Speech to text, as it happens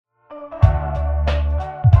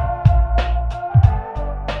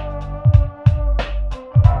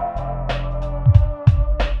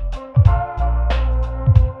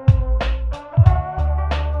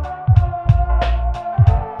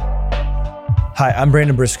Hi, I'm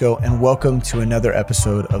Brandon Briscoe, and welcome to another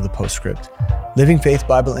episode of The Postscript, Living Faith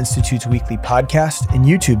Bible Institute's weekly podcast and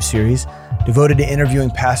YouTube series devoted to interviewing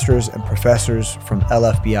pastors and professors from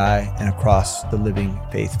LFBI and across the Living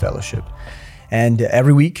Faith Fellowship. And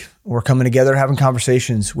every week, we're coming together having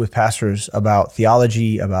conversations with pastors about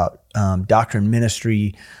theology, about doctrine,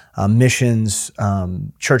 ministry, missions,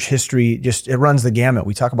 church history. Just it runs the gamut.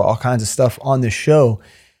 We talk about all kinds of stuff on this show.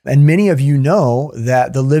 And many of you know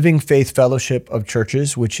that the Living Faith Fellowship of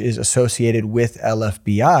Churches, which is associated with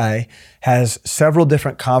LFBI, has several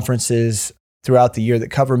different conferences throughout the year that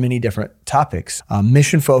cover many different topics.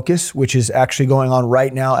 Mission Focus, which is actually going on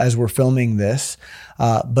right now as we're filming this.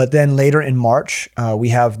 But then later in March, we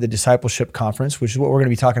have the Discipleship Conference, which is what we're going to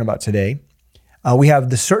be talking about today. We have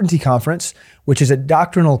the Certainty Conference, which is a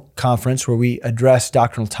doctrinal conference where we address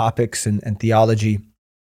doctrinal topics and theology.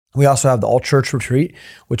 We also have the All-Church Retreat,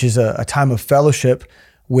 which is a time of fellowship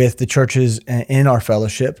with the churches in our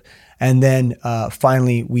fellowship. And then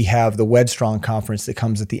finally, we have the Wed Strong Conference that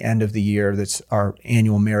comes at the end of the year. That's our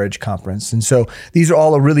annual marriage conference. And so these are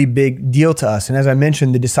all a really big deal to us. And as I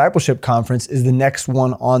mentioned, the Discipleship Conference is the next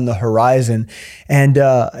one on the horizon. And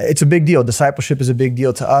it's a big deal. Discipleship is a big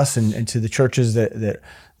deal to us and to the churches that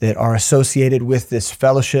are associated with this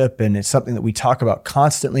fellowship, and it's something that we talk about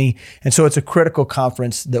constantly. And so it's a critical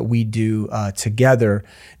conference that we do together.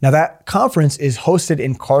 Now that conference is hosted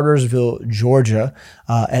in Cartersville, Georgia,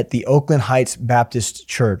 at the Oakland Heights Baptist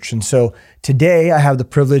Church. And so today I have the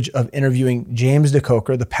privilege of interviewing James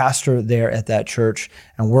DeKoker, the pastor there at that church,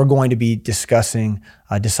 and we're going to be discussing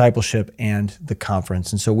discipleship and the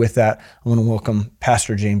conference. And so with that, I want to welcome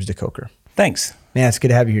Pastor James DeKoker. Thanks. Man, it's good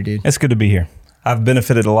to have you here, dude. It's good to be here. I've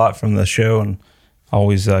benefited a lot from the show and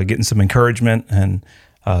always getting some encouragement. And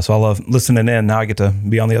so I love listening in. Now I get to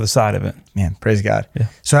be on the other side of it. Man, praise God. Yeah.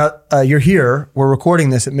 So you're here. We're recording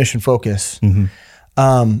this at Mission Focus.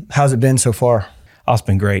 Mm-hmm. How's it been so far? Oh, it's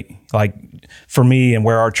been great. Like for me and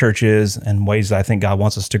where our church is and ways that I think God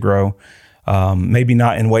wants us to grow, maybe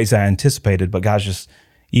not in ways I anticipated, but God's just,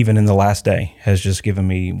 even in the last day, has just given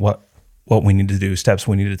me what we need to do, steps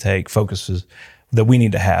we need to take, focuses that we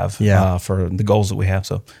need to have for the goals that we have.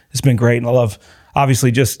 So it's been great. And I love,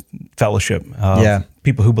 obviously, just fellowship.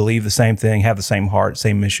 People who believe the same thing, have the same heart,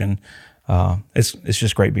 same mission. It's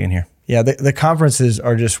just great being here. Yeah, the conferences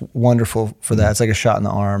are just wonderful for that. It's like a shot in the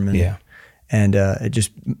arm. And it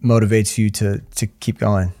just motivates you to keep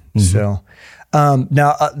going. Mm-hmm. So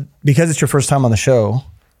now, because it's your first time on the show,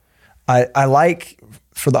 I like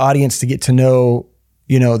for the audience to get to know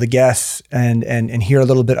the guests and hear a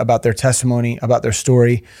little bit about their testimony, about their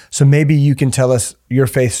story. So maybe you can tell us your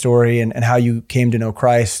faith story and how you came to know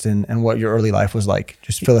Christ and what your early life was like.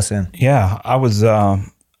 Just fill us in. Yeah, I was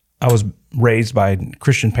raised by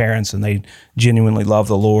Christian parents, and they genuinely love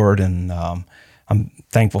the Lord, and I'm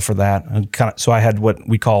thankful for that. So I had what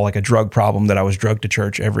we call like a drug problem, that I was drugged to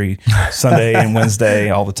church every Sunday and Wednesday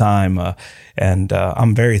all the time, and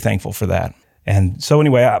I'm very thankful for that. And so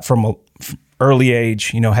anyway, from early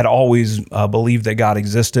age, had always believed that God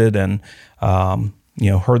existed and,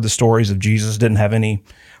 heard the stories of Jesus, didn't have any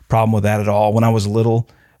problem with that at all. When I was little,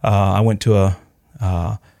 I went to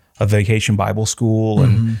a vacation Bible school,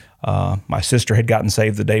 and my sister had gotten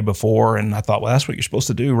saved the day before, and I thought, well, that's what you're supposed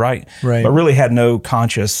to do, right? But really had no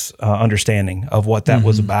conscious understanding of what that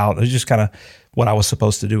was about. It was just kind of what I was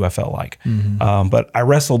supposed to do, I felt like. But I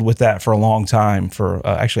wrestled with that for a long time, for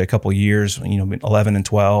actually a couple of years, 11 and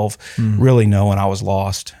 12, really knowing I was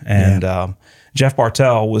lost. And Jeff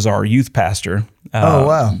Bartell was our youth pastor.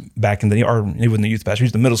 Back in or he wasn't the youth pastor, he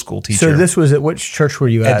was the middle school teacher. So this was at which church were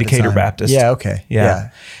you at? At DeKoker Baptist. Yeah, okay.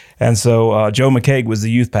 Yeah. And so Joe McCaig was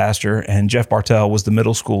the youth pastor, and Jeff Bartell was the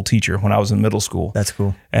middle school teacher when I was in middle school. That's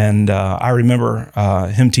cool. And I remember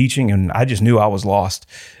him teaching, and I just knew I was lost.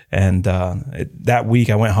 And that week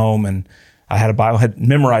I went home and I had a Bible, had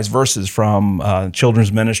memorized verses from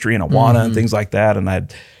children's ministry and Awana and things like that. And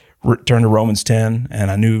I'd turned to Romans 10,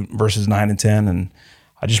 and I knew verses 9 and 10. And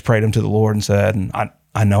I just prayed them to the Lord and said, and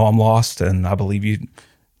I know I'm lost, and I believe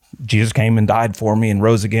Jesus came and died for me and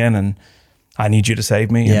rose again, and I need you to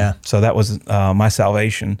save me. Yeah. And so that was my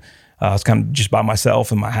salvation. I was kind of just by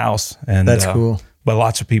myself in my house. And that's cool. But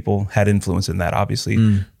lots of people had influence in that,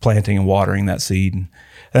 obviously, planting and watering that seed.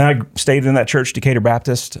 And I stayed in that church, Decatur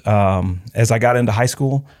Baptist. As I got into high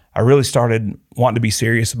school, I really started wanting to be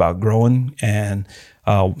serious about growing and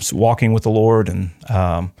walking with the Lord. And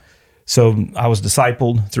so I was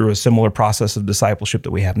discipled through a similar process of discipleship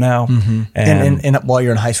that we have now. And while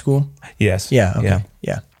you're in high school? Yes. Yeah. Okay.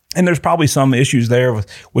 Yeah. And there's probably some issues there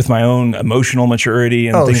with my own emotional maturity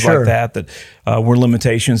and things sure. like that were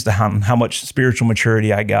limitations to how much spiritual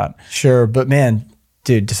maturity I got. Sure. But man,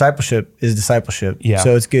 dude, discipleship is discipleship. Yeah.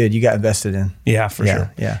 So it's good. You got invested in. Yeah, for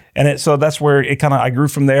sure. Yeah. And so that's where I grew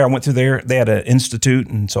from there. I went through they had an institute.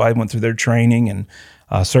 And so I went through their training and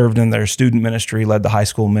served in their student ministry, led the high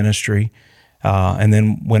school ministry, and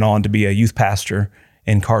then went on to be a youth pastor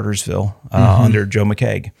in Cartersville under Joe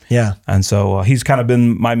McKeag. Yeah. And so he's kind of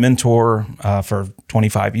been my mentor for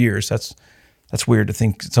 25 years. That's weird to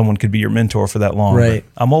think someone could be your mentor for that long. Right.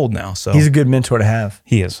 But I'm old now, so He's a good mentor to have.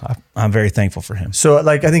 he is. I'm very thankful for him. So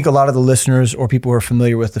I think a lot of the listeners or people who are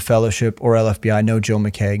familiar with the fellowship or LFBI know Joe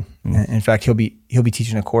McKeag. In fact, he'll be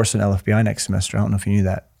teaching a course in LFBI next semester. I don't know if you knew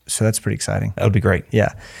that. So that's pretty exciting. That would be great.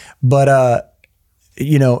 Yeah. But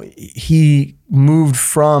he moved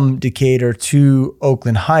from Decatur to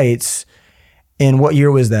Oakland Heights. And what year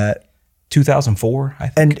was that? 2004, I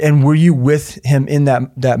think. And were you with him in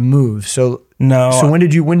that move? So No. So when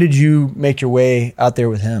did you make your way out there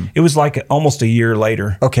with him? It was like almost a year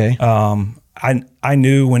later. Okay. I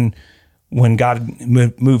knew when God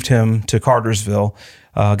moved him to Cartersville,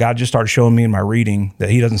 God just started showing me in my reading that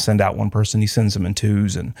He doesn't send out one person; He sends them in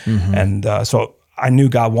twos, and so I knew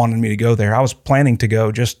God wanted me to go there. I was planning to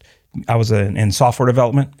go. I was in software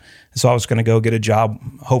development, so I was going to go get a job,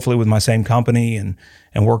 hopefully with my same company, and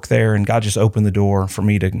work there. And God just opened the door for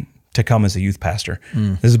me to come as a youth pastor.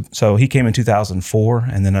 So He came in 2004,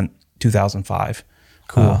 and then in 2005.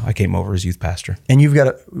 Cool. I came over as youth pastor. And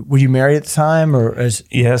were you married at the time or as?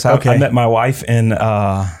 Yes. I met my wife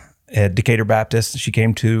at Decatur Baptist. She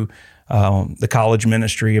came to the college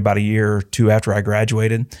ministry about a year or two after I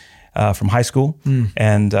graduated from high school.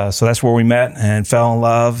 And so that's where we met and fell in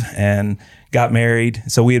love and got married.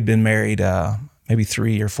 So we had been married maybe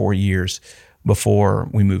 3 or 4 years before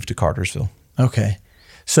we moved to Cartersville. Okay.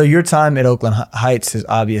 So your time at Oakland Heights is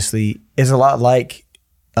a lot like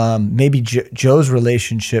maybe Joe's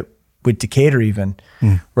relationship with Decatur even,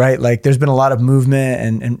 right? Like there's been a lot of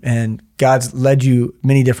movement and God's led you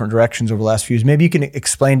many different directions over the last few years. Maybe you can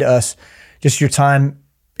explain to us just your time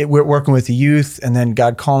working with the youth and then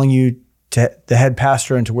God calling you to the head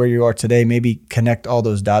pastor and to where you are today. Maybe connect all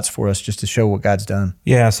those dots for us just to show what God's done.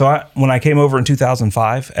 Yeah. So when I came over in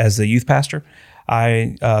 2005 as the youth pastor,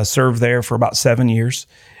 I served there for about 7 years.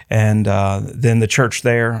 And then the church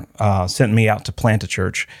there sent me out to plant a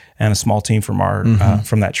church and a small team from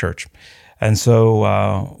that church. And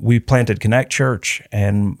so we planted Connect Church,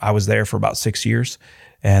 and I was there for about 6 years.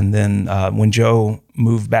 And then when Joe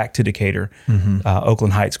moved back to Decatur,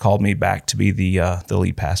 Oakland Heights called me back to be the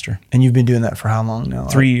lead pastor. And you've been doing that for how long now?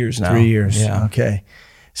 3 years now. 3 years. Yeah. Okay.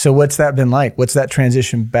 So what's that been like? What's that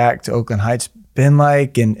transition back to Oakland Heights been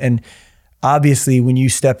like? And obviously, when you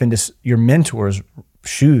step into your mentor's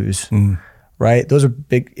shoes, right? Those are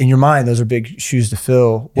big in your mind. Those are big shoes to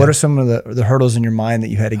fill. What are some of the hurdles in your mind that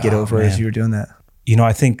you had to get over as you were doing that?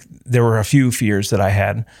 I think there were a few fears that I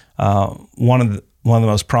had. One of the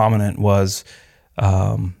most prominent was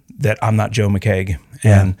that I'm not Joe McKeag.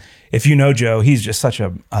 And if you know Joe, he's just such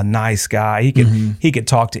a nice guy. He could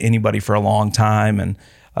talk to anybody for a long time, and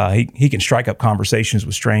he can strike up conversations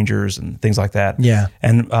with strangers and things like that. Yeah.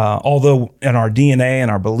 And although in our DNA and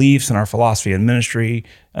our beliefs and our philosophy and ministry,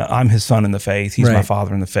 I'm his son in the faith. He's my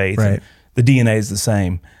father in the faith. Right. And the DNA is the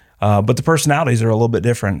same. But the personalities are a little bit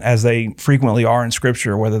different, as they frequently are in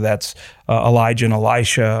Scripture, whether that's Elijah and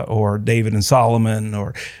Elisha or David and Solomon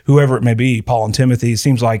or whoever it may be, Paul and Timothy. It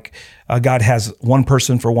seems like God has one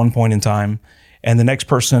person for one point in time, and the next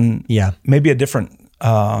person maybe a different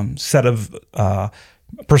set of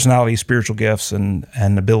personality, spiritual gifts, and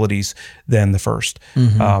abilities than the first.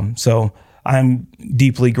 So I'm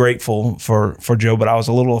deeply grateful for Joe, but I was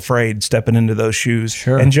a little afraid stepping into those shoes.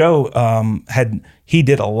 Sure. And Joe he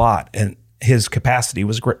did a lot, and his capacity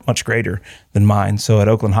was much greater than mine. So at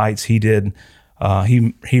Oakland Heights, he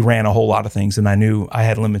ran a whole lot of things, and I knew I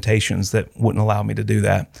had limitations that wouldn't allow me to do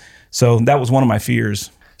that. So that was one of my fears.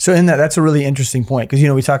 So in that's a really interesting point, because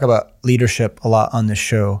we talk about leadership a lot on this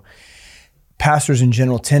show. Pastors in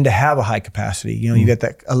general tend to have a high capacity. You get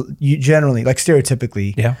that. You generally, like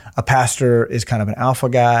stereotypically, a pastor is kind of an alpha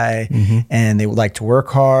guy, and they would like to work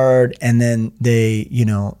hard, and then they,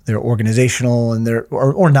 they're organizational and they're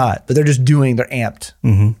or not, but they're just they're amped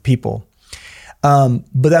people.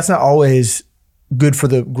 But that's not always good for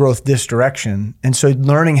the growth this direction. And so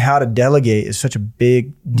learning how to delegate is such a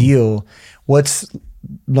big deal. What's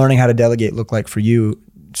learning how to delegate look like for you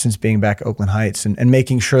since being back at Oakland Heights and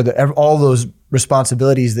making sure that all those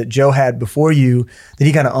responsibilities that Joe had before you, that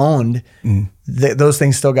he kind of owned, those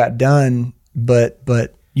things still got done, but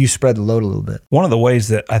you spread the load a little bit. One of the ways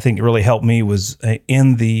that I think really helped me was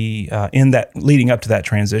in that leading up to that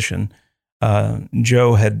transition.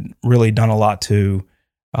 Joe had really done a lot to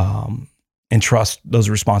entrust those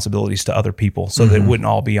responsibilities to other people so that it wouldn't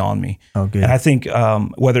all be on me. Oh, good. And I think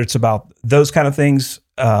whether it's about those kind of things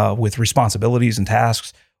with responsibilities and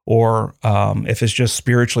tasks, or if it's just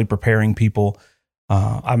spiritually preparing people,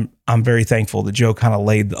 I'm very thankful that Joe kind of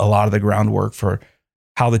laid a lot of the groundwork for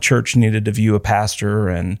how the church needed to view a pastor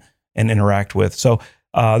and interact with. So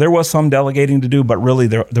there was some delegating to do, but really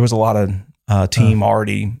there was a lot of team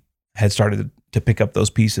already had started to pick up those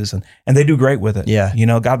pieces, and they do great with it. Yeah.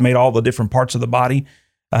 God made all the different parts of the body,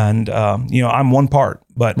 and I'm one part,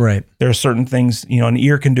 but there are certain things, an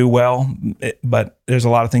ear can do well, but there's a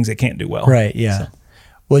lot of things it can't do well. Right. Yeah. So.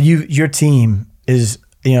 Well, your team is,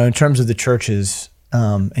 in terms of the churches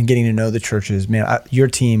and getting to know the churches, man, your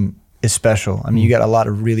team is special. I mean, you got a lot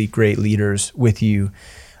of really great leaders with you,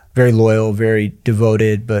 very loyal, very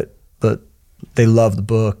devoted, but they love the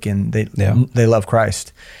book and they love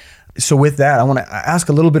Christ. So with that, I want to ask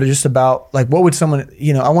a little bit just about, like, what would someone,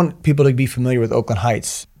 I want people to be familiar with Oakland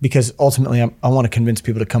Heights, because ultimately I want to convince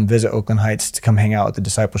people to come visit Oakland Heights, to come hang out at the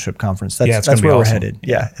Discipleship Conference. That's where we're headed.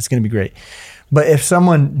 Yeah, it's going to be great. But if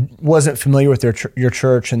someone wasn't familiar with your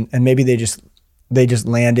church and maybe they just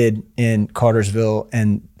landed in Cartersville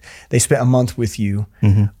and they spent a month with you,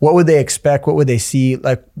 what would they expect? What would they see?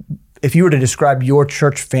 Like, if you were to describe your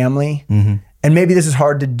church family, and maybe this is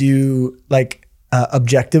hard to do, like,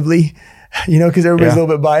 objectively, because everybody's a little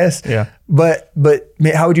bit biased. Yeah. But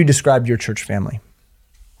how would you describe your church family?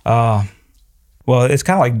 Well, it's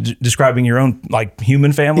kind of like describing your own, like,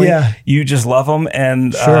 human family. Yeah. You just love them,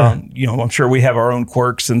 and sure. I'm sure we have our own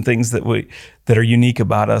quirks and things that are unique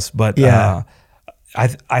about us. But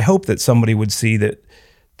I hope that somebody would see that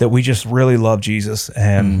we just really love Jesus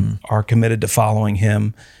and are committed to following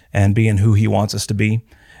Him and being who He wants us to be.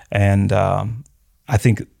 And I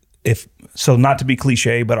think not to be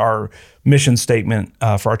cliche, but our mission statement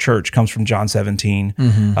for our church comes from John 17,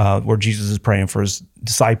 where Jesus is praying for His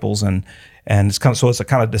disciples, and it's a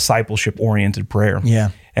kind of discipleship oriented prayer. Yeah,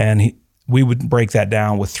 and we would break that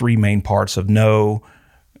down with three main parts of know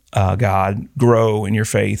God, grow in your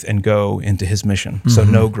faith, and go into His mission. So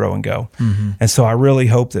know, grow, and go. And so I really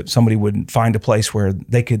hope that somebody would find a place where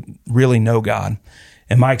they could really know God.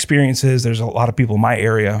 And my experience is there's a lot of people in my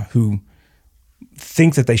area who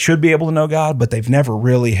think that they should be able to know God, but they've never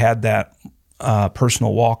really had that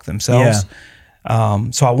personal walk themselves. Yeah.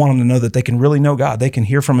 So I want them to know that they can really know God. They can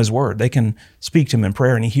hear from His Word. They can speak to Him in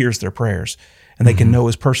prayer, and He hears their prayers. And they can know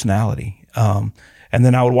His personality. And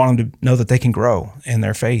then I would want them to know that they can grow in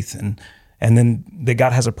their faith, and then that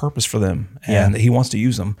God has a purpose for them, and that He wants to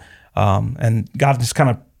use them. And God has kind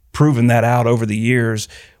of proven that out over the years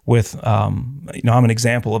with, I'm an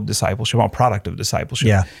example of discipleship. I'm a product of discipleship.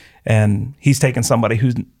 Yeah. And He's taken somebody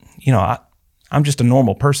who's, I'm just a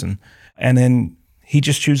normal person. And then He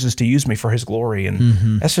just chooses to use me for His glory.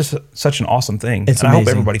 And that's just such an awesome thing. It's amazing. I hope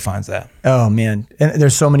everybody finds that. Oh, man. And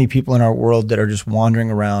there's so many people in our world that are just wandering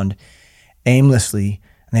around aimlessly,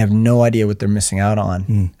 and they have no idea what they're missing out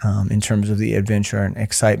on in terms of the adventure and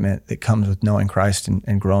excitement that comes with knowing Christ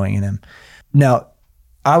and growing in Him. Now,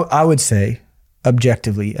 I would say,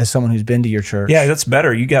 objectively, as someone who's been to your church. Yeah, that's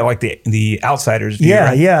better. You got like the outsider's view. Yeah,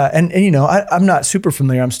 right? Yeah. And I'm not super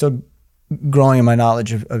familiar. I'm still growing in my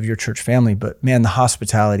knowledge of your church family, but man, the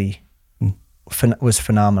hospitality was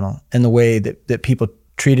phenomenal. And the way that people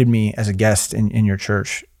treated me as a guest in your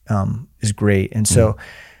church is great. And so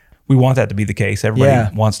we want that to be the case.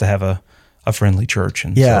 Everybody wants to have a friendly church.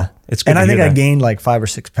 And so it's good. And I think I gained like 5 or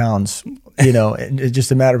 6 pounds, in just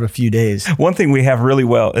a matter of a few days. One thing we have really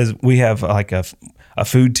well is we have like a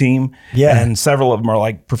food team. Yeah. And several of them are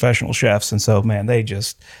like professional chefs. And so, man,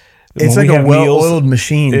 it's like a well-oiled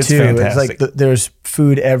machine too. Fantastic. It's like there's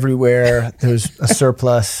food everywhere. There's a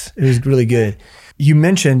surplus. It was really good. You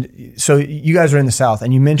mentioned, so you guys are in the South,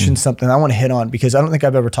 and you mentioned something I want to hit on, because I don't think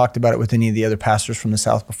I've ever talked about it with any of the other pastors from the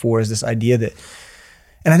South before, is this idea that,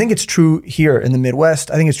 and I think it's true here in the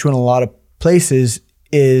Midwest, I think it's true in a lot of places,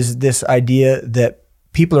 is this idea that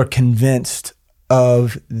people are convinced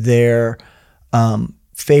of their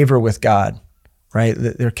favor with God, right?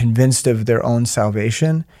 That they're convinced of their own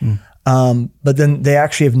salvation. But then they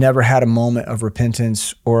actually have never had a moment of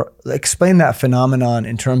repentance. Or explain that phenomenon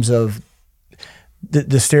in terms of the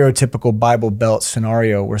stereotypical Bible Belt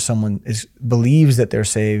scenario where someone believes that they're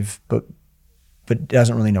saved, but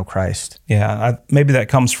doesn't really know Christ. Yeah, maybe that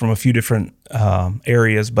comes from a few different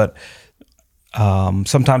areas, but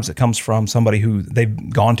sometimes it comes from somebody who they've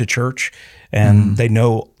gone to church and they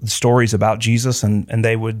know stories about Jesus, and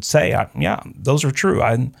they would say, yeah, those are true.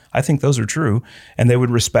 I think those are true. And they would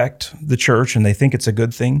respect the church, and they think it's a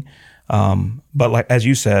good thing. But like, as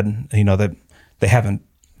you said, that they haven't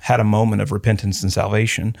had a moment of repentance and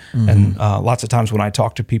salvation. And lots of times when I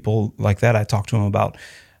talk to people like that, I talk to them about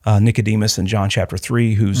Nicodemus in John chapter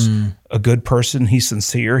 3, who's a good person. He's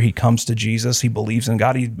sincere. He comes to Jesus. He believes in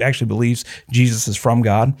God. He actually believes Jesus is from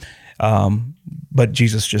God. But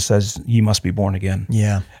Jesus just says, you must be born again.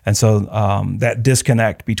 Yeah. And so that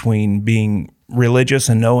disconnect between being religious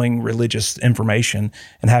and knowing religious information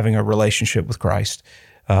and having a relationship with Christ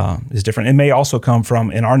is different. It may also come from,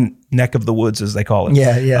 in our neck of the woods, as they call it.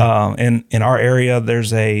 Yeah. In our area,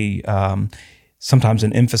 there's sometimes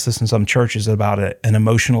an emphasis in some churches about an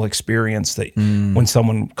emotional experience that when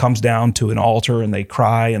someone comes down to an altar and they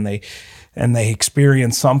cry and they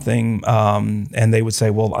experience something, and they would say,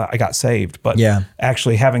 well, I got saved. But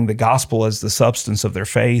actually having the gospel as the substance of their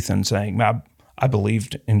faith and saying, I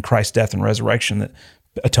believed in Christ's death and resurrection that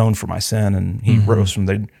atoned for my sin, and he rose from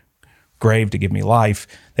the grave to give me life,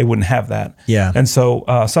 they wouldn't have that. Yeah. And so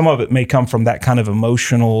some of it may come from that kind of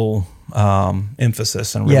emotional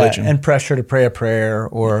emphasis and religion. And pressure to pray a prayer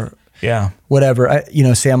or Yeah. Whatever.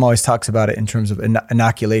 Sam always talks about it in terms of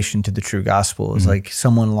inoculation to the true gospel. It's like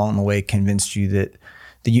someone along the way convinced you that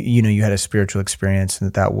you had a spiritual experience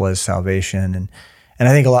and that was salvation. And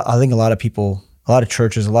I think a lot of people, a lot of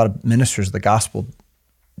churches, a lot of ministers of the gospel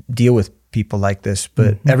deal with people like this.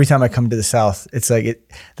 But every time I come to the South, it's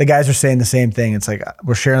like the guys are saying the same thing. It's like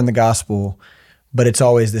we're sharing the gospel, but it's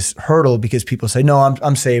always this hurdle because people say, "No,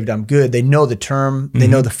 I'm saved, I'm good." They know the term, they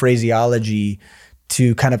know the phraseology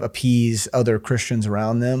to kind of appease other Christians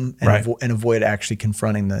around them and avoid actually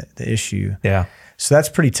confronting the issue. Yeah. So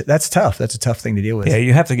that's tough. That's a tough thing to deal with. Yeah,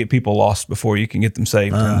 you have to get people lost before you can get them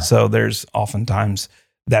saved. And so there's oftentimes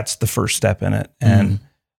that's the first step in it. And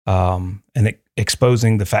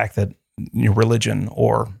exposing the fact that your religion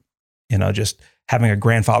or, just having a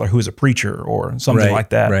grandfather who is a preacher or something like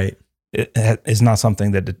that it is not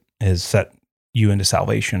something that has set you into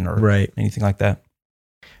salvation or anything like that.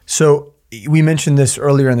 So we mentioned this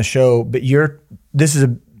earlier in the show, but this is a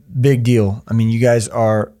big deal. I mean, you guys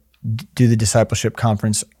do the Discipleship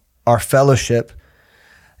Conference. Our fellowship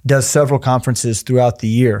does several conferences throughout the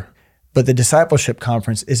year, but the Discipleship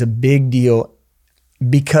Conference is a big deal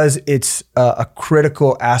because it's a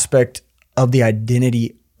critical aspect of the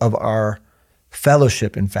identity of our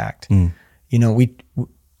fellowship, in fact.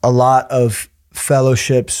 A lot of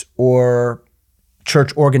fellowships or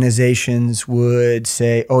church organizations would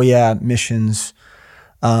say, oh yeah, missions,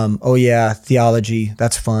 oh yeah, theology,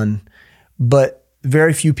 that's fun. But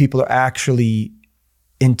very few people are actually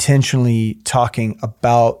intentionally talking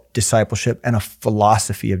about discipleship and a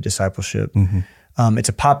philosophy of discipleship. It's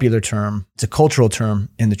a popular term. It's a cultural term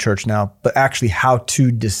in the church now, but actually how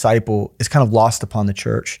to disciple is kind of lost upon the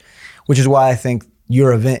church, which is why I think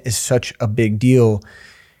your event is such a big deal.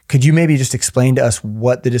 Could you maybe just explain to us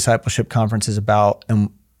what the Discipleship Conference is about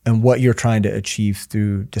and what you're trying to achieve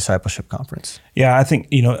through Discipleship Conference? Yeah, I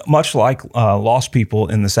think, much like lost people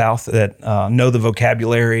in the South that know the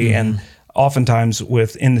vocabulary and oftentimes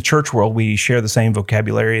in the church world, we share the same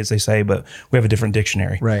vocabulary as they say, but we have a different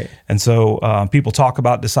dictionary. Right. And so people talk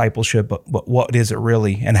about discipleship, but what is it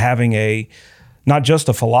really? And having not just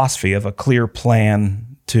a philosophy of a clear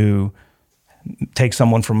plan to take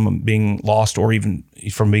someone from being lost or even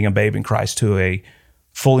from being a babe in Christ to a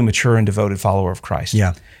fully mature and devoted follower of Christ.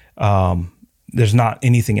 Yeah. There's not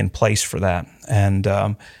anything in place for that. And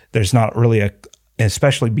there's not really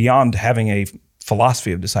especially beyond having a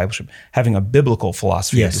philosophy of discipleship, having a biblical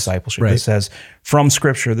philosophy of discipleship that says, from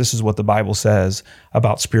Scripture, this is what the Bible says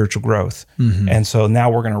about spiritual growth. And so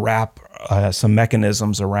now we're going to wrap some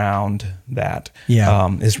mechanisms around that.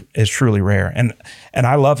 Is truly rare. And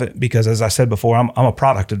I love it because, as I said before, I'm a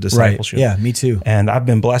product of discipleship. Yeah, me too. And I've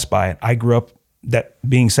been blessed by it. I grew up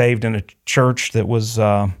being saved in a church that was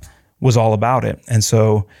all about it. And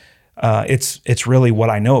so it's really what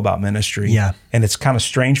I know about ministry. Yeah. And it's kind of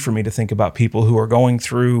strange for me to think about people who are going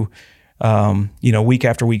through, week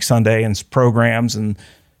after week Sunday and programs and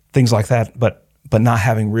things like that, but not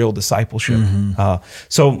having real discipleship.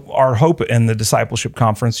 So our hope in the Discipleship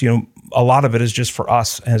Conference, a lot of it is just for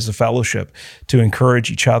us as a fellowship to encourage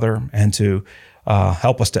each other and to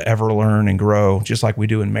help us to ever learn and grow, just like we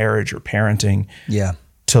do in marriage or parenting. Yeah.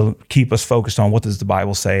 To keep us focused on what does the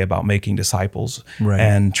Bible say about making disciples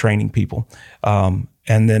and training people. And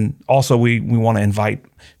then also we want to invite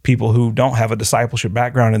people who don't have a discipleship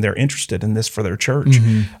background and they're interested in this for their church.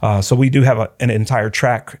 So we do have an entire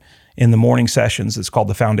track in the morning sessions. It's called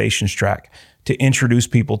the Foundations Track, to introduce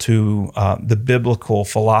people to the biblical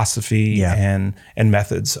philosophy and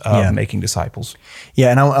methods of making disciples.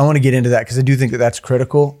 Yeah, and I want to get into that because I do think that that's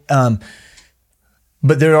critical.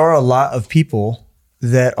 But there are a lot of people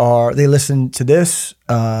that they listen to this.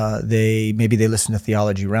 Maybe they listen to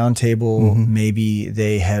Theology Roundtable. Maybe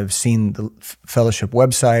they have seen the fellowship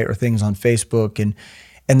website or things on Facebook,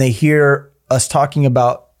 and they hear us talking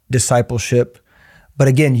about discipleship. But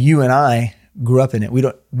again, you and I grew up in it.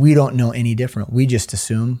 We don't know any different. We just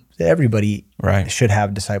assume that everybody should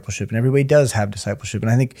have discipleship, and everybody does have discipleship. And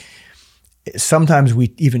I think sometimes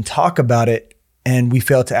we even talk about it and we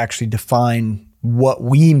fail to actually define what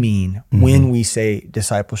we mean when we say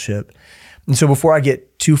discipleship. And so before I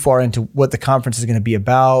get too far into what the conference is going to be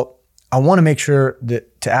about, I want to make sure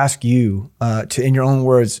to ask you to, in your own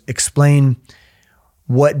words, explain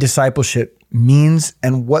what discipleship means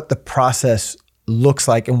and what the process looks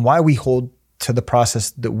like and why we hold to the process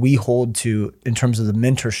that we hold to in terms of the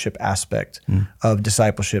mentorship aspect of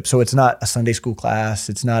discipleship. So it's not a Sunday school class.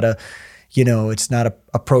 It's not it's not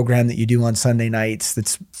a program that you do on Sunday nights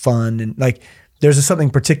that's fun. And like, there's something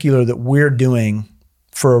particular that we're doing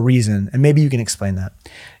for a reason. And maybe you can explain that.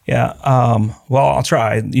 Yeah. Well, I'll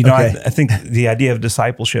try. I think the idea of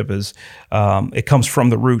discipleship is, it comes from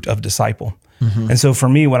the root of disciple. And so for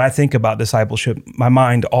me, when I think about discipleship, my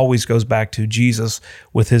mind always goes back to Jesus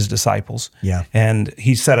with his disciples. Yeah. And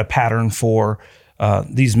he set a pattern for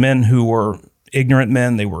these men who were ignorant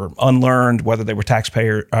men. They were unlearned, whether they were tax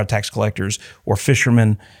collectors or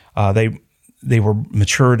fishermen. They were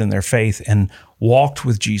matured in their faith and walked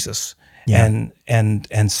with Jesus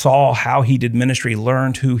and saw how he did ministry,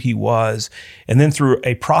 learned who he was. And then through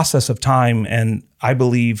a process of time, and I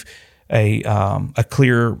believe a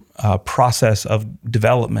clear process of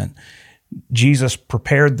development, Jesus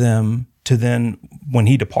prepared them to then, when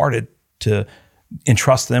he departed, to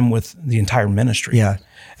entrust them with the entire ministry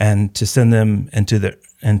and to send them into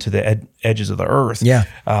the edges of the earth.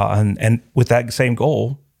 And with that same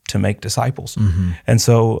goal, to make disciples. And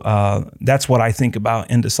so that's what I think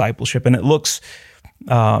about in discipleship. And it looks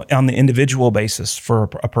on the individual basis for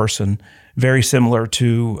a person very similar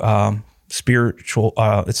to spiritual,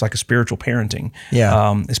 it's like a spiritual parenting.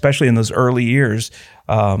 Especially in those early years,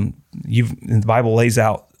 the Bible lays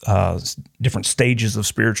out different stages of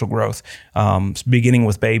spiritual growth, beginning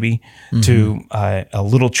with baby to a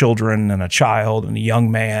little children and a child and a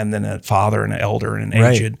young man, then a father and an elder and an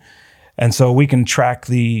aged. And so we can track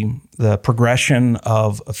the progression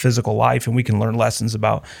of a physical life, and we can learn lessons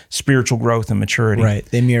about spiritual growth and maturity. Right.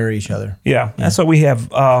 They mirror each other. Yeah. And so we have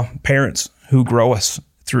parents who grow us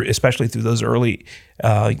through, especially through those early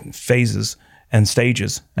phases and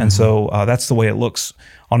stages. And so that's the way it looks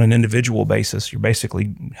on an individual basis. You're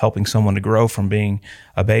basically helping someone to grow from being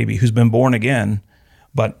a baby who's been born again,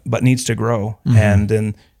 but needs to grow. And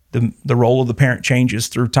then the role of the parent changes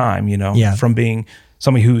through time, from being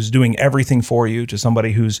somebody who's doing everything for you to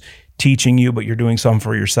somebody who's teaching you, but you're doing some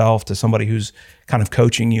for yourself, to somebody who's kind of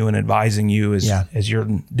coaching you and advising you as you're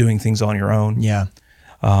doing things on your own.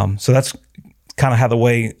 So that's kind of how the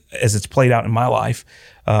way as it's played out in my life.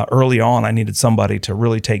 Early on, I needed somebody to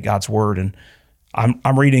really take God's word, and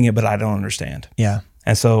I'm reading it, but I don't understand.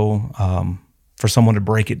 And so for someone to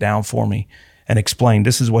break it down for me and explain,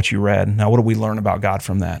 this is what you read. Now, what do we learn about God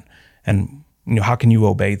from that? And how can you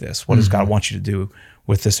obey this? What does God want you to do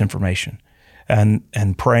with this information?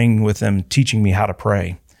 And praying with them, teaching me how to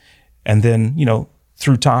pray. And then,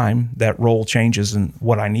 through time, that role changes in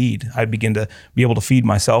what I need. I begin to be able to feed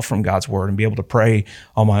myself from God's word and be able to pray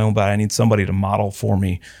on my own, but I need somebody to model for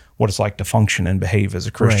me what it's like to function and behave as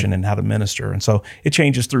a Christian and how to minister. And so it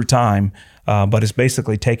changes through time, but it's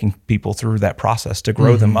basically taking people through that process to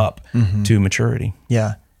grow them up to maturity.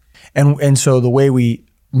 And so the way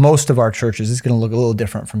most of our churches, it's going to look a little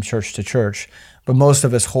different from church to church, but most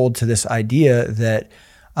of us hold to this idea that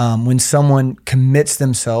when someone commits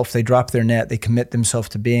themselves, they drop their net, they commit themselves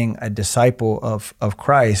to being a disciple of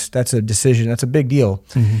Christ, that's a decision, that's a big deal.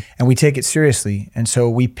 And we take it seriously. And so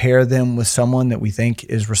we pair them with someone that we think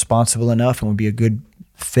is responsible enough and would be a good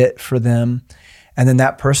fit for them. And then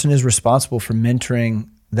that person is responsible for mentoring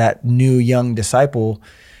that new young disciple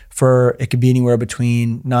for, it could be anywhere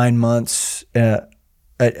between 9 months,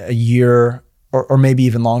 a year, or maybe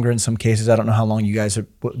even longer in some cases. I don't know how long you guys are,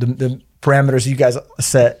 the parameters you guys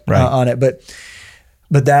set on it, but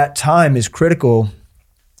that time is critical,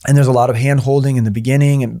 and there's a lot of hand-holding in the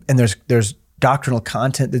beginning, and there's doctrinal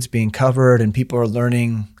content that's being covered, and people are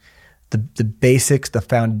learning the basics, the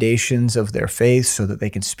foundations of their faith so that they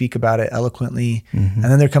can speak about it eloquently. And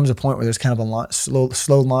then there comes a point where there's kind of a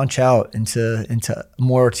slow launch out into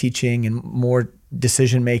more teaching and more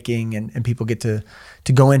decision making, and people get to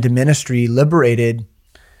go into ministry liberated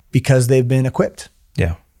because they've been equipped.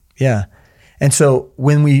 Yeah. And so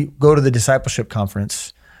when we go to the Discipleship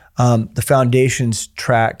Conference, the Foundations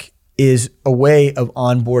track is a way of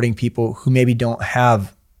onboarding people who maybe don't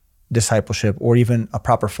have discipleship or even a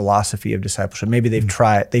proper philosophy of discipleship. Maybe they've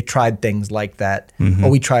tried things like that. Oh,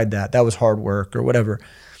 we tried that. That was hard work or whatever.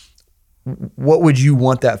 What would you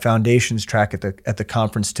want that Foundations track at the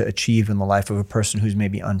conference to achieve in the life of a person who's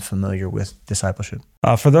maybe unfamiliar with discipleship?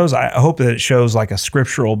 For those, I hope that it shows like a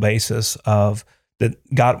scriptural basis of that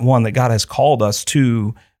God has called us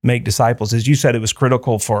to make disciples. As you said, it was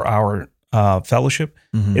critical for our fellowship.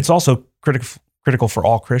 It's also critical for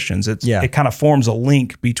all Christians. It kind of forms a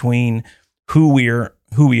link between who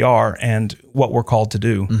we are and what we're called to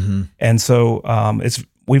do. And so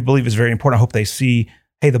we believe it's very important. I hope they see,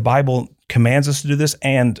 hey, the Bible commands us to do this,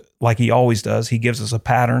 and like he always does, he gives us a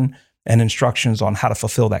pattern and instructions on how to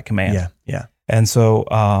fulfill that command. Yeah. And so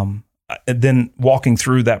then walking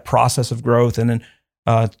through that process of growth, and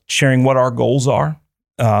then sharing what our goals are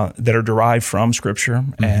that are derived from Scripture,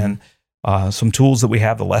 and some tools that we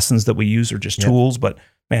have. The lessons that we use are just tools, but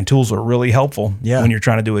man, tools are really helpful when you're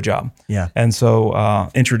trying to do a job. And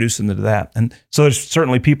so introduce them to that. And so there's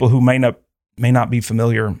certainly people who may not be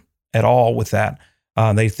familiar at all with that.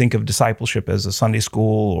 They think of discipleship as a Sunday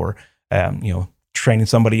school or training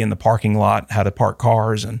somebody in the parking lot how to park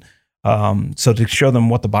cars, and so to show them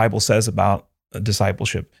what the Bible says about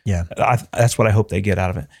discipleship. That's what I hope they get out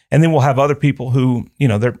of it. And then we'll have other people who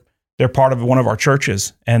they're part of one of our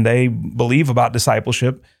churches and they believe about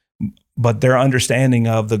discipleship, but their understanding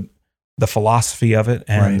of the philosophy of it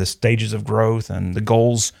and the stages of growth and the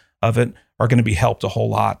goals of it are going to be helped a whole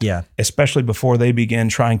lot. Especially before they begin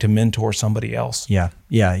trying to mentor somebody else. I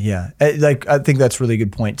think that's a really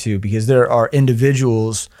good point too, because there are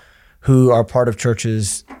individuals who are part of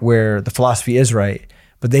churches where the philosophy is right,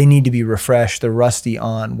 but they need to be refreshed. They're rusty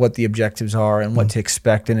on what the objectives are and what to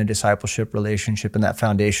expect in a discipleship relationship. And that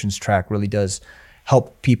Foundations track really does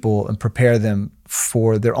help people and prepare them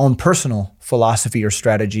for their own personal philosophy or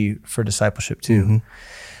strategy for discipleship too.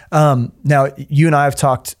 Now, you and I have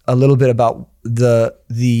talked a little bit about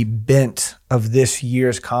the bent of this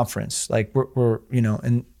year's conference. Like we're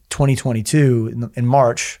in 2022 in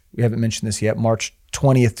March. We haven't mentioned this yet. March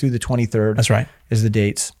 20th through the 23rd. That's right. Is the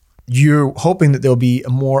dates. You're hoping that there'll be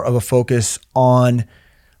more of a focus on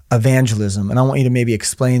evangelism, and I want you to maybe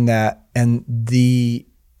explain that and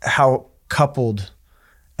how coupled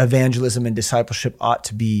evangelism and discipleship ought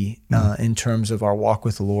to be in terms of our walk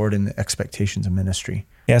with the Lord and the expectations of ministry.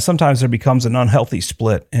 Yeah, sometimes there becomes an unhealthy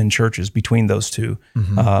split in churches between those two,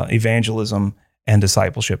 evangelism and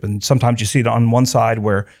discipleship. And sometimes you see it on one side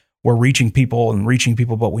where we're reaching people,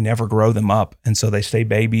 but we never grow them up. And so they stay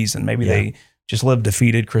babies and maybe they just live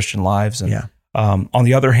defeated Christian lives. And on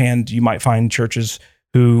the other hand, you might find churches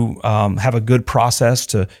who have a good process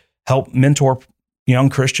to help mentor young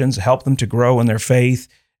Christians, help them to grow in their faith.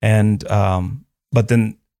 And but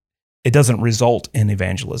then it doesn't result in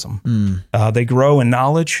evangelism. They grow in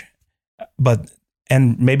knowledge,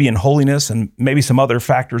 and maybe in holiness and maybe some other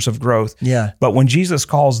factors of growth. But when Jesus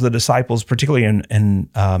calls the disciples, particularly in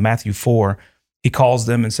Matthew 4, he calls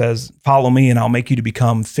them and says, "Follow me and I'll make you to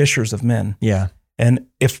become fishers of men." And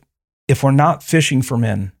if we're not fishing for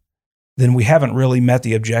men, then we haven't really met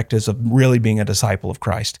the objectives of really being a disciple of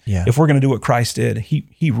Christ. If we're going to do what Christ did,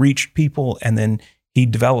 he reached people and then he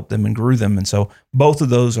developed them and grew them. And so both of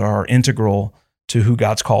those are integral to who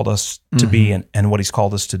God's called us to be and what he's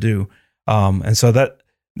called us to do. And so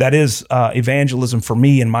that is evangelism for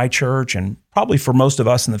me in my church, and probably for most of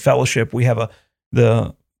us in the fellowship. We have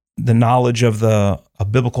the knowledge of a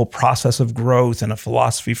biblical process of growth and a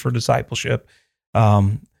philosophy for discipleship.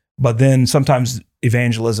 But then sometimes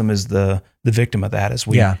evangelism is the victim of that as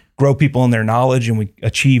we grow people in their knowledge and we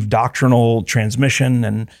achieve doctrinal transmission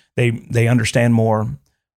and they understand more,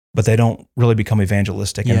 but they don't really become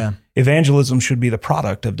evangelistic. And evangelism should be the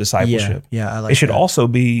product of discipleship. I like it should also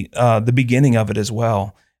be the beginning of it as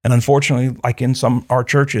well. And unfortunately, like in our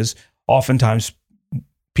churches, oftentimes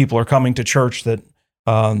people are coming to church that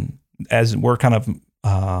as we're kind of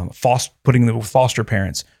putting them with foster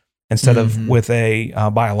parents instead of with a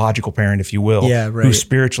biological parent, if you will, who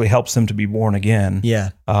spiritually helps them to be born again.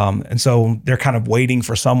 And so they're kind of waiting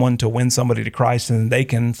for someone to win somebody to Christ and they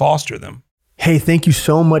can foster them. Hey, thank you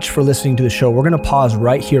so much for listening to the show. We're going to pause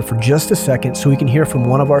right here for just a second so we can hear from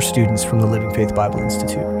one of our students from the Living Faith Bible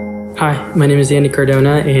Institute. Hi, my name is Andy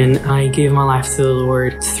Cardona, and I gave my life to the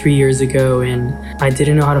Lord 3 years ago, and I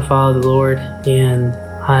didn't know how to follow the Lord, and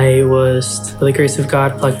I was, by the grace of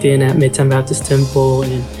God, plugged in at Midtown Baptist Temple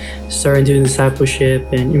and started doing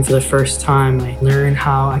discipleship, and for the first time, I learned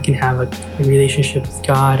how I can have a relationship with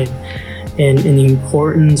God and the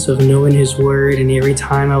importance of knowing His Word, and every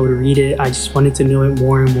time I would read it, I just wanted to know it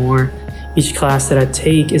more and more. Each class that I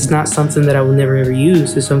take is not something that I will never ever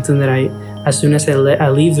use. It's something that as soon as I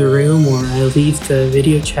leave the room or I leave the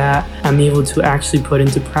video chat, I'm able to actually put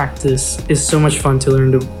into practice. It's so much fun to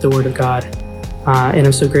learn the Word of God. And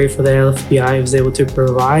I'm so grateful that LFBI was able to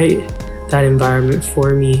provide that environment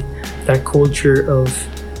for me, that culture of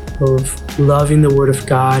loving the Word of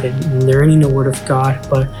God and learning the Word of God,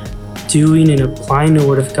 but doing and applying the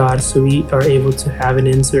Word of God so we are able to have an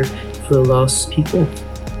answer for the lost people.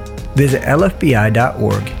 Visit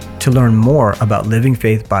lfbi.org to learn more about Living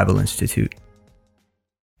Faith Bible Institute.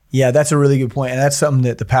 Yeah, that's a really good point. And that's something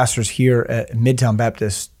that the pastors here at Midtown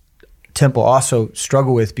Baptist Temple also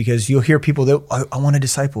struggle with, because you'll hear people that, I want to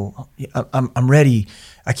disciple. I'm ready.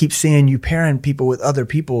 I keep seeing you pairing people with other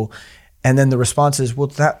people. And then the response is, well,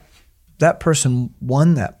 that person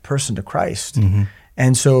won that person to Christ. Mm-hmm.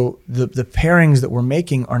 And so the pairings that we're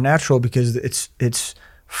making are natural because it's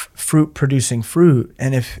fruit producing fruit.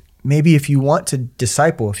 And if you want to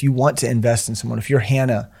disciple, if you want to invest in someone, if you're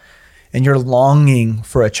Hannah and you're longing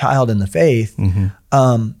for a child in the faith, mm-hmm.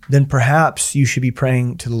 Then perhaps you should be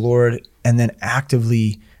praying to the Lord and then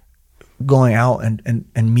actively going out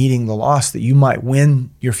and meeting the lost, that you might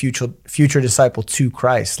win your future disciple to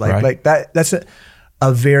Christ. Like that's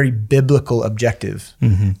a very biblical objective.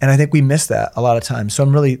 Mm-hmm. And I think we miss that a lot of times. So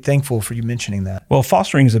I'm really thankful for you mentioning that. Well,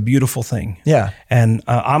 fostering is a beautiful thing. Yeah. And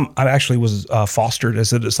I actually was fostered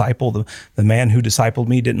as a disciple. The man who discipled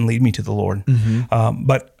me didn't lead me to the Lord. Mm-hmm.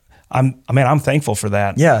 But I'm thankful for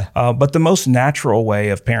that. Yeah. But the most natural way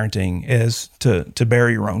of parenting is to bear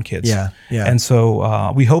your own kids. Yeah. Yeah. And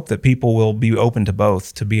so we hope that people will be open to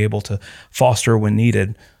both, to be able to foster when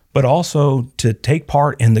needed, but also to take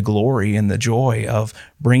part in the glory and the joy of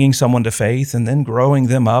bringing someone to faith and then growing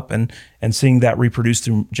them up and seeing that reproduce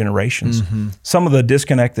through generations. Mm-hmm. Some of the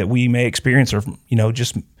disconnect that we may experience are,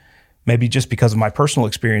 just because of my personal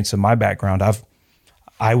experience and my background.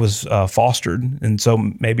 I was fostered, and so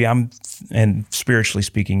maybe and spiritually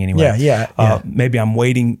speaking anyway. Yeah. Maybe I'm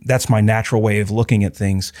waiting. That's my natural way of looking at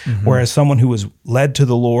things. Mm-hmm. Whereas someone who was led to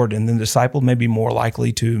the Lord and then discipled may be more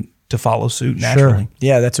likely to follow suit naturally. Sure.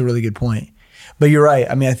 Yeah, that's a really good point. But you're right.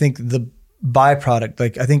 I mean, I think the byproduct,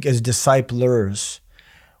 I think as disciplers,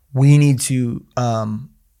 we need to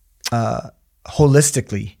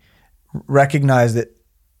holistically recognize that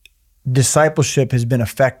discipleship has been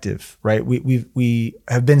effective, right? We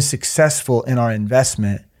have been successful in our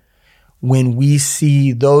investment when we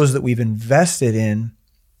see those that we've invested in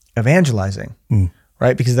evangelizing,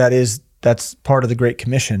 right? Because that's part of the Great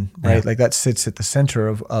Commission, right? Yeah. Like that sits at the center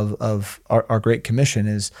of our Great Commission,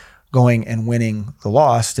 is going and winning the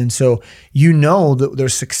lost. And so that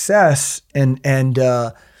there's success and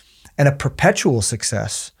a perpetual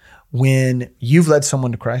success when you've led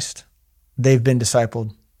someone to Christ, they've been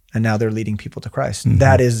discipled, and now they're leading people to Christ. Mm-hmm.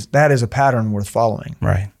 That is a pattern worth following.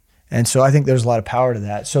 Right. And so I think there's a lot of power to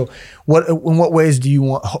that. So in what ways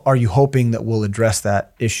are you hoping that we'll address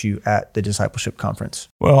that issue at the Discipleship Conference?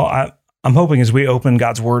 Well, I'm hoping as we open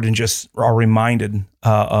God's Word and just are reminded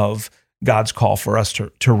of God's call for us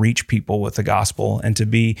to reach people with the gospel and to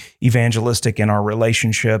be evangelistic in our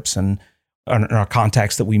relationships and in our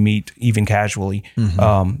contacts that we meet, even casually,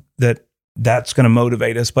 mm-hmm. That's going to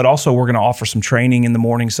motivate us. But also we're going to offer some training in the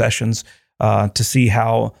morning sessions to see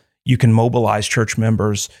how you can mobilize church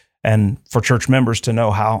members, and for church members to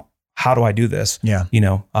know how do I do this? Yeah.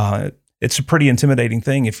 It's a pretty intimidating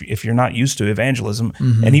thing if you're not used to evangelism.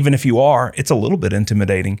 Mm-hmm. And even if you are, it's a little bit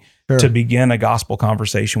intimidating to begin a gospel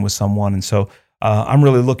conversation with someone. And so I'm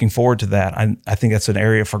really looking forward to that. I think that's an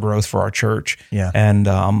area for growth for our church. Yeah. And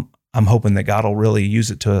I'm hoping that God will really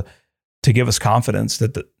use it to give us confidence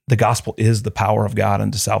that the gospel is the power of God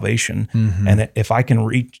unto salvation. Mm-hmm. And if I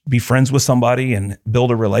can be friends with somebody and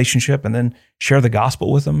build a relationship and then share the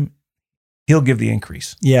gospel with them, He'll give the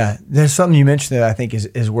increase. Yeah. There's something you mentioned that I think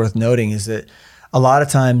is worth noting, is that a lot of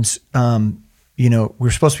times,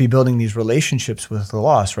 we're supposed to be building these relationships with the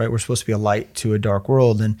lost, right? We're supposed to be a light to a dark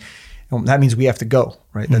world. And that means we have to go,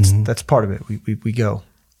 right? That's part of it. We go.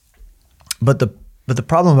 But the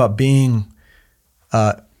problem about being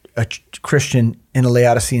a Christian in a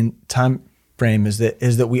Laodicean time frame is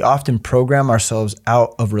that we often program ourselves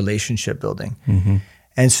out of relationship building. Mm-hmm.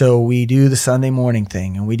 And so we do the Sunday morning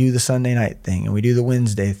thing, and we do the Sunday night thing, and we do the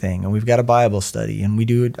Wednesday thing, and we've got a Bible study, and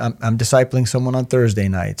I'm discipling someone on Thursday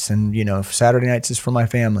nights, and Saturday nights is for my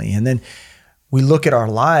family. And then we look at our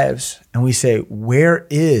lives and we say, where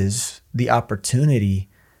is the opportunity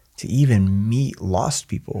to even meet lost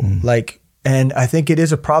people? And I think it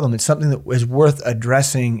is a problem. It's something that is worth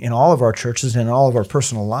addressing in all of our churches and in all of our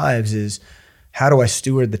personal lives is, how do I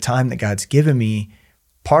steward the time that God's given me?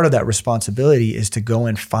 Part of that responsibility is to go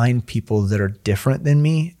and find people that are different than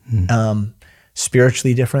me,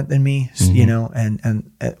 spiritually different than me,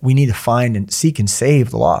 and we need to find and seek and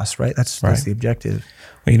save the lost, right? That's the objective.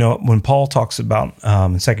 Well, when Paul talks about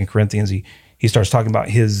in 2 Corinthians, he starts talking about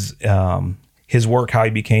his work, how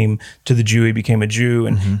he became to the Jew, he became a Jew.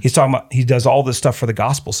 And he's talking about, he does all this stuff for the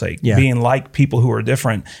gospel's sake, being like people who are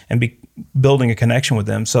different and building a connection with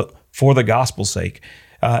them. So for the gospel's sake.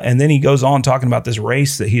 And then he goes on talking about this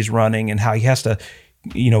race that he's running and how he has to,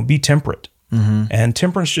 be temperate. And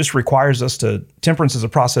temperance just requires temperance is a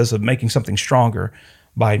process of making something stronger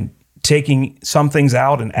by taking some things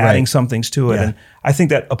out and adding some things to it. Yeah. And I think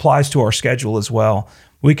that applies to our schedule as well.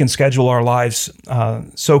 We can schedule our lives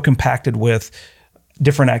so compacted with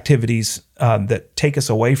different activities that take us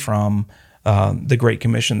away from the Great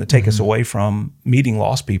Commission, that take us away from meeting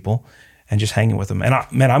lost people and just hanging with them.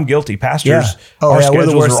 And I'm guilty. Pastors, our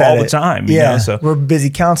schedules are all the time. So we're busy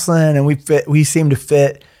counseling, and we seem to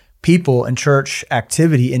fit people and church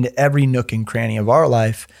activity into every nook and cranny of our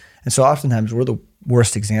life. And so oftentimes we're the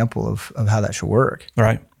worst example of how that should work.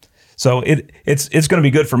 Right. So it's going to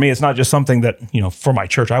be good for me. It's not just something that, for my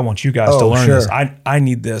church, I want you guys to learn this. I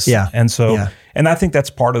need this. Yeah. And so, and I think that's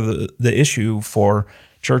part of the issue for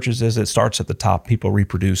churches is it starts at the top. People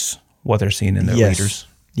reproduce what they're seeing in their leaders.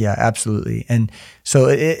 Yeah, absolutely. And so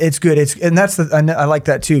it's good. I like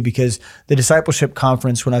that too, because the Discipleship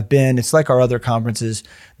Conference, when I've been, it's like our other conferences,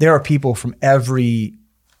 there are people from every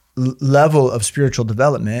level of spiritual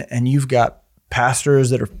development, and you've got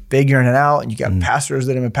pastors that are figuring it out, and you got pastors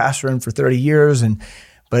that have been pastoring for 30 years,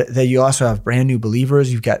 but then you also have brand new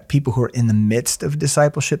believers. You've got people who are in the midst of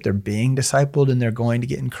discipleship. They're being discipled and they're going to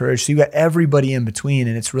get encouraged. So you've got everybody in between,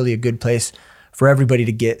 and it's really a good place for everybody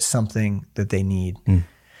to get something that they need.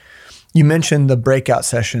 You mentioned the breakout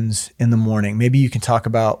sessions in the morning. Maybe you can talk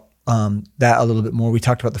about that a little bit more. We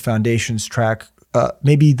talked about the foundations track.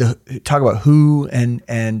 Maybe talk about who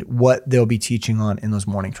and what they'll be teaching on in those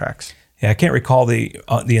morning tracks. Yeah, I can't recall the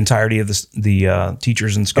entirety of the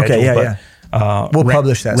teachers and schedule. Okay, we'll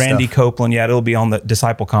publish that Randy stuff. Copeland, it'll be on the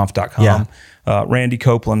discipleconf.com. Yeah. Randy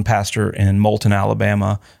Copeland, pastor in Moulton,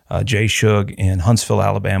 Alabama. Jay Shug in Huntsville,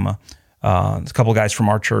 Alabama. A couple of guys from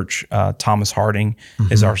our church. Thomas Harding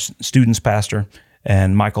is our students pastor,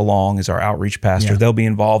 and Michael Long is our outreach pastor. They'll be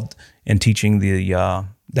involved in teaching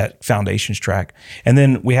that foundations track. And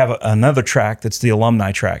then we have another track that's the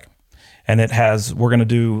alumni track. And we're going to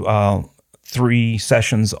do 3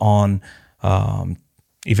 sessions on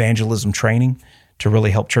evangelism training to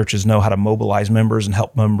really help churches know how to mobilize members and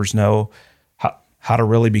help members know how to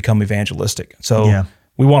really become evangelistic. So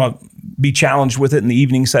we want to be challenged with it in the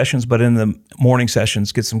evening sessions, but in the morning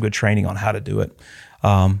sessions, get some good training on how to do it.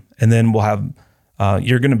 And then we'll have,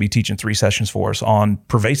 you're going to be teaching 3 sessions for us on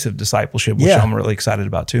pervasive discipleship, which I'm really excited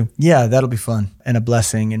about too. Yeah, that'll be fun and a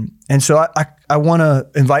blessing. And so I want to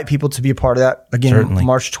invite people to be a part of that. Again, certainly.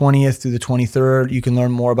 March 20th through the 23rd. You can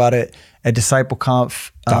learn more about it at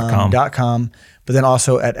discipleconf.com, but then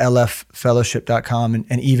also at lffellowship.com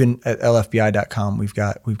and even at lfbi.com. We've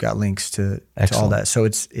got links to all that. So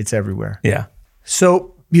it's everywhere. Yeah.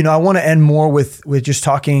 So, I want to end more with just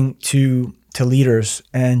talking to leaders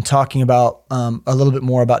and talking about a little bit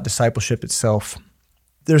more about discipleship itself.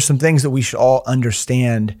 There's some things that we should all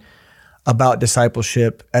understand about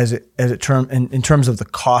discipleship in terms of the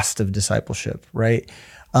cost of discipleship, right?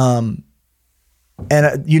 There's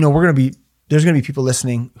going to be people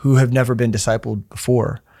listening who have never been discipled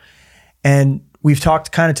before. And we've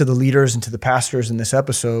talked kind of to the leaders and to the pastors in this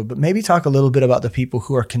episode, but maybe talk a little bit about the people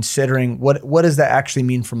who are considering what does that actually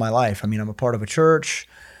mean for my life? I mean, I'm a part of a church.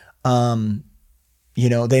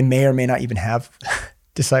 They may or may not even have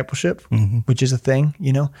discipleship, which is a thing,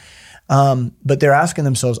 but they're asking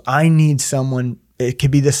themselves, I need someone, it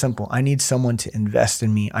could be this simple. I need someone to invest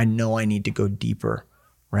in me. I know I need to go deeper,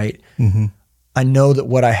 right? I know that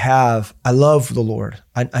what I have, I love the Lord.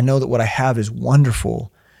 I know that what I have is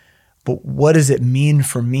wonderful, but what does it mean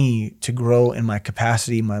for me to grow in my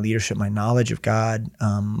capacity, my leadership, my knowledge of God,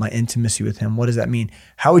 my intimacy with Him? What does that mean?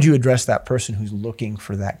 How would you address that person who's looking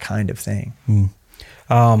for that kind of thing?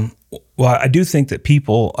 Well, I do think that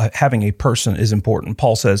people, having a person is important.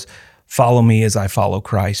 Paul says, follow me as I follow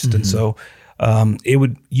Christ. And so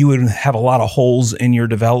you would have a lot of holes in your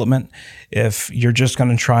development if you're just going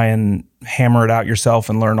to try and hammer it out yourself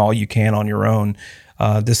and learn all you can on your own.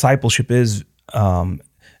 Discipleship is,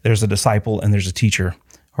 there's a disciple and there's a teacher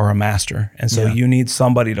or a master. And so you need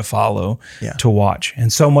somebody to follow, to watch.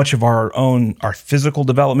 And so much of our physical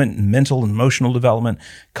development and mental and emotional development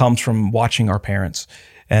comes from watching our parents.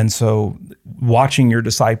 And so watching your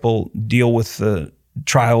disciple deal with the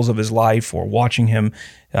trials of his life, or watching him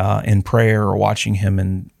in prayer, or watching him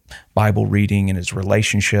in Bible reading and his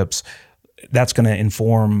relationships, that's going to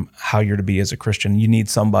inform how you're to be as a Christian. You need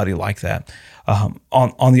somebody like that.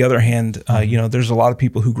 On the other hand, there's a lot of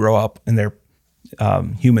people who grow up and their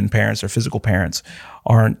human parents or physical parents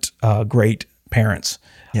aren't great parents,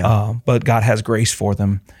 but God has grace for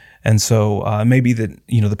them. And so maybe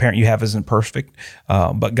the parent you have isn't perfect,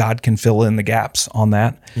 but God can fill in the gaps on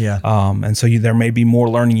that. And so there may be more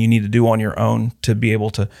learning you need to do on your own to be able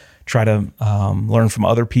to try to learn from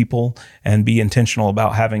other people and be intentional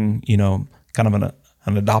about having, kind of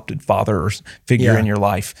an adopted father or figure in your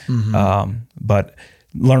life. But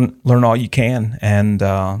learn all you can. And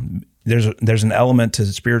there's an element to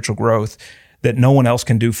spiritual growth that no one else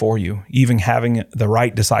can do for you. Even having the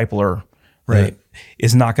right discipler,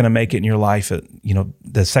 is not going to make it in your life.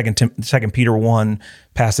 The second Peter 1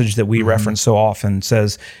 passage that we reference so often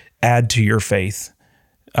says, "Add to your faith,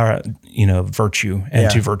 virtue,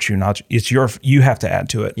 and to virtue not." You have to add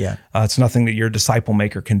to it. It's nothing that your disciple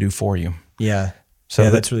maker can do for you. So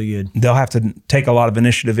that's really good. They'll have to take a lot of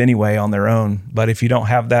initiative anyway on their own. But if you don't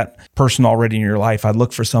have that person already in your life, I'd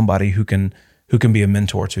look for somebody who can be a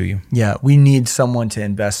mentor to you. We need someone to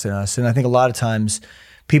invest in us. And I think a lot of times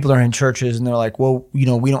people are in churches and they're like, well, we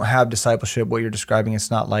don't have discipleship. What you're describing, it's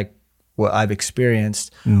not like what I've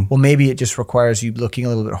experienced. Well, maybe it just requires you looking a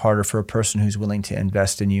little bit harder for a person who's willing to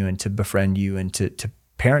invest in you and to befriend you and to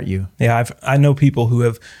parent you. I know people who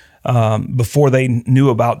have, before they knew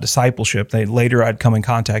about discipleship, later I'd come in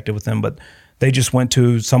contact with them, but they just went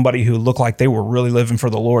to somebody who looked like they were really living for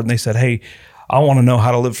the Lord. And they said, "Hey, I want to know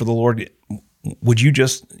how to live for the Lord. Would you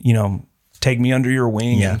just, take me under your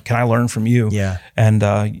wing and can I learn from you?" And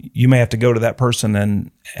you may have to go to that person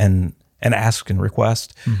and ask and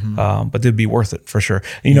request, but it'd be worth it for sure.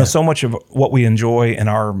 So much of what we enjoy in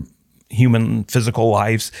our human physical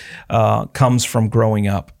lives comes from growing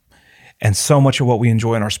up. And so much of what we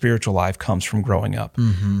enjoy in our spiritual life comes from growing up.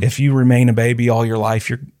 If you remain a baby all your life,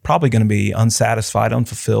 you're probably going to be unsatisfied,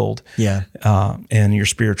 unfulfilled in your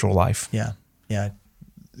spiritual life.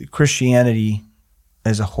 Christianity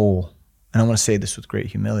as a whole, and I want to say this with great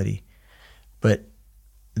humility, but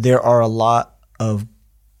there are a lot of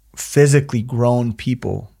physically grown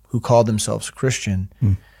people who call themselves Christian,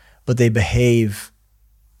 but they behave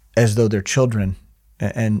as though they're children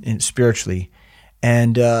and spiritually.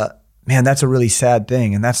 And man, that's a really sad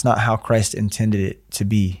thing. And that's not how Christ intended it to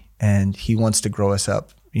be. And he wants to grow us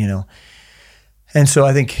up, And so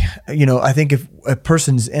I think if a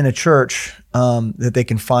person's in a church, that they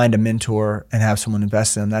can find a mentor and have someone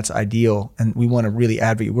invest in them, that's ideal. And we want to really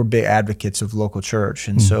advocate. We're big advocates of local church.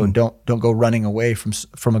 And so don't go running away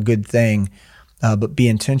from a good thing, but be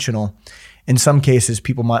intentional. In some cases,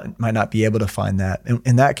 people might not be able to find that.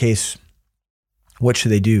 In that case, what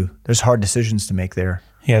should they do? There's hard decisions to make there.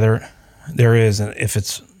 Yeah, there is. And if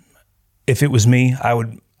it was me, I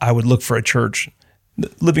would look for a church.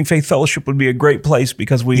 Living Faith Fellowship would be a great place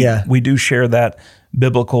because we do share that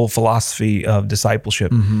biblical philosophy of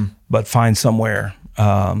discipleship, but find somewhere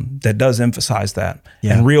that does emphasize that.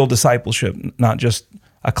 And real discipleship, not just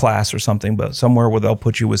a class or something, but somewhere where they'll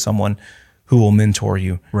put you with someone who will mentor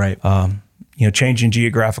you. Right. Changing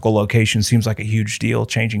geographical location seems like a huge deal.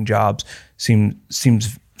 Changing jobs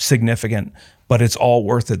seems significant, but it's all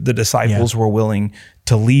worth it. The disciples were willing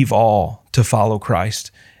to leave all to follow Christ.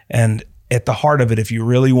 And at the heart of it, if you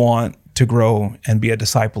really want to grow and be a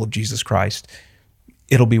disciple of Jesus Christ,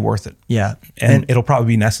 it'll be worth it. And it'll probably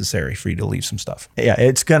be necessary for you to leave some stuff.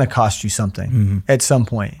 It's going to cost you something at some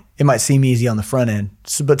point. It might seem easy on the front end,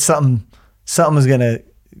 but something is going to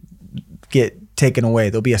get taken away.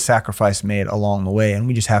 There'll be a sacrifice made along the way, and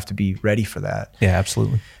we just have to be ready for that. Yeah,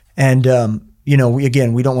 absolutely. And we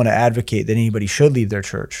don't want to advocate that anybody should leave their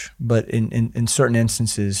church, but in certain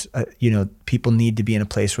instances, people need to be in a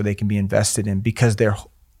place where they can be invested in, because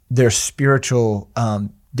their spiritual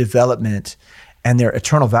development and their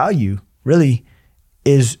eternal value really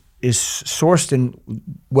is sourced in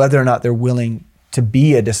whether or not they're willing to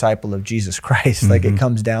be a disciple of Jesus Christ. Like, it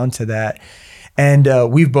comes down to that. And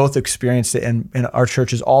we've both experienced it in our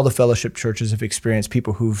churches. All the fellowship churches have experienced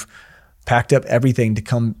people who've packed up everything to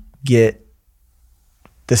come get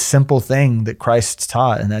the simple thing that Christ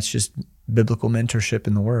taught, and that's just biblical mentorship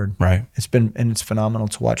in the Word. Right. It's phenomenal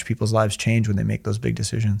to watch people's lives change when they make those big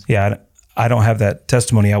decisions. Yeah, I don't have that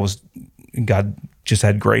testimony. God just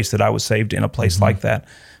had grace that I was saved in a place like that.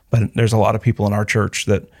 But there's a lot of people in our church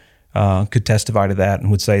that could testify to that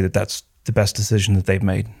and would say that that's the best decision that they've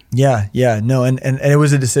made. Yeah. No, and it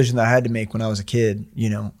was a decision that I had to make when I was a kid.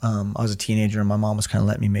 I was a teenager and my mom was kind of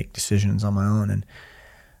letting me make decisions on my own. And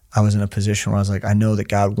I was in a position where I was like, I know that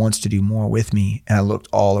God wants to do more with me. And I looked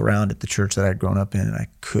all around at the church that I'd grown up in, and I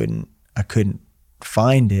couldn't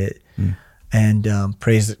find it. And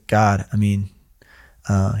praise God. I mean,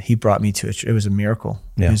 he brought me to it. It was a miracle.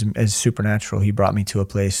 Yeah. It was supernatural. He brought me to a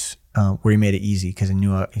place where he made it easy because he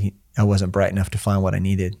knew I wasn't bright enough to find what I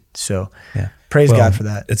needed. So praise God for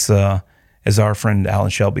that. It's as our friend Alan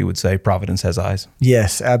Shelby would say, providence has eyes.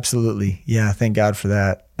 Yes, absolutely. Yeah, thank God for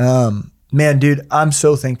that. Man, dude, I'm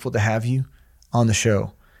so thankful to have you on the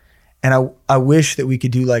show. And I wish that we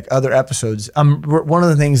could do like other episodes. One of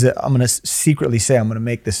the things that I'm going to secretly say, I'm going to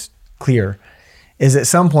make this clear, is at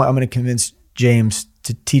some point I'm going to convince James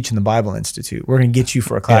to teach in the Bible Institute. We're going to get you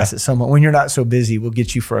for a class at some point. When you're not so busy, we'll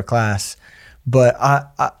get you for a class. But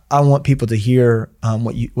I want people to hear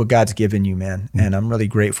what God's given you, man. And I'm really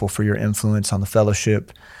grateful for your influence on the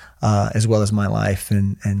fellowship as well as my life.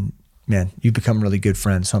 And man, you've become really good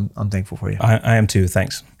friends. So I'm thankful for you. I am too.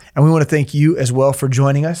 Thanks. And we want to thank you as well for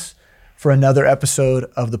joining us for another episode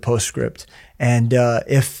of the Postscript. And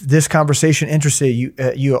if this conversation interested you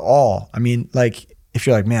at all, I mean, like if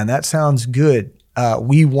you're like, man, that sounds good,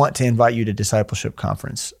 we want to invite you to Discipleship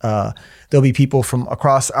Conference. There'll be people from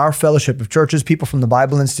across our fellowship of churches, people from the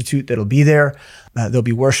Bible Institute that'll be there. There'll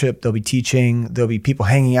be worship, there'll be teaching, there'll be people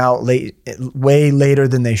hanging out way later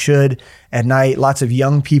than they should at night, lots of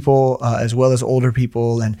young people as well as older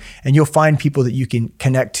people. And you'll find people that you can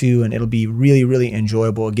connect to, and it'll be really, really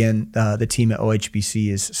enjoyable. Again, the team at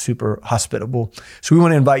OHBC is super hospitable. So we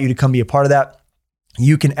want to invite you to come be a part of that.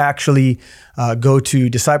 You can actually go to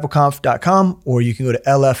discipleconf.com, or you can go to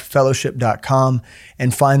lffellowship.com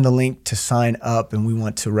and find the link to sign up. And we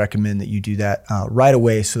want to recommend that you do that right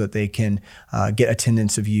away so that they can get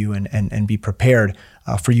attendance of you and be prepared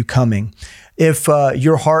for you coming. If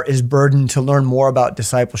your heart is burdened to learn more about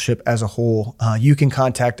discipleship as a whole, you can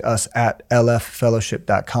contact us at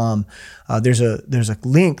lffellowship.com. There's a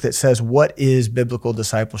link that says, what is biblical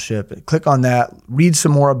discipleship? Click on that, read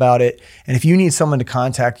some more about it. And if you need someone to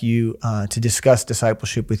contact you to discuss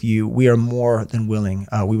discipleship with you, we are more than willing.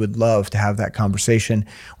 We would love to have that conversation.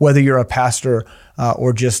 Whether you're a pastor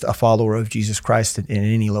or just a follower of Jesus Christ in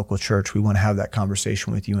any local church, we want to have that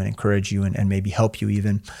conversation with you and encourage you and maybe help you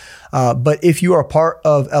even. But if you are a part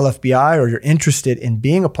of LFBI or you're interested in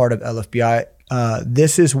being a part of LFBI,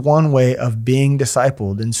 this is one way of being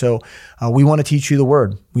discipled. And so we want to teach you the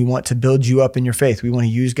Word. We want to build you up in your faith. We want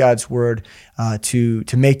to use God's Word to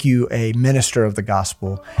make you a minister of the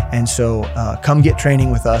gospel. And so come get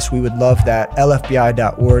training with us. We would love that.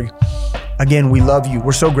 lfbi.org. Again, we love you.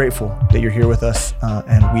 We're so grateful that you're here with us,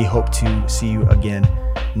 and we hope to see you again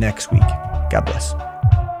next week. God bless.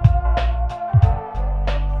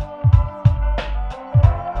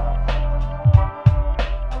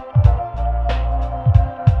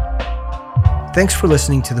 Thanks for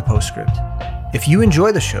listening to the Postscript. If you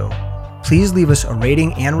enjoy the show, please leave us a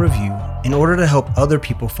rating and review in order to help other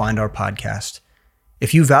people find our podcast.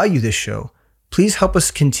 If you value this show, please help us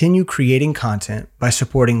continue creating content by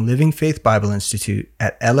supporting Living Faith Bible Institute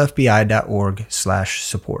at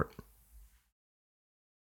lfbi.org/support.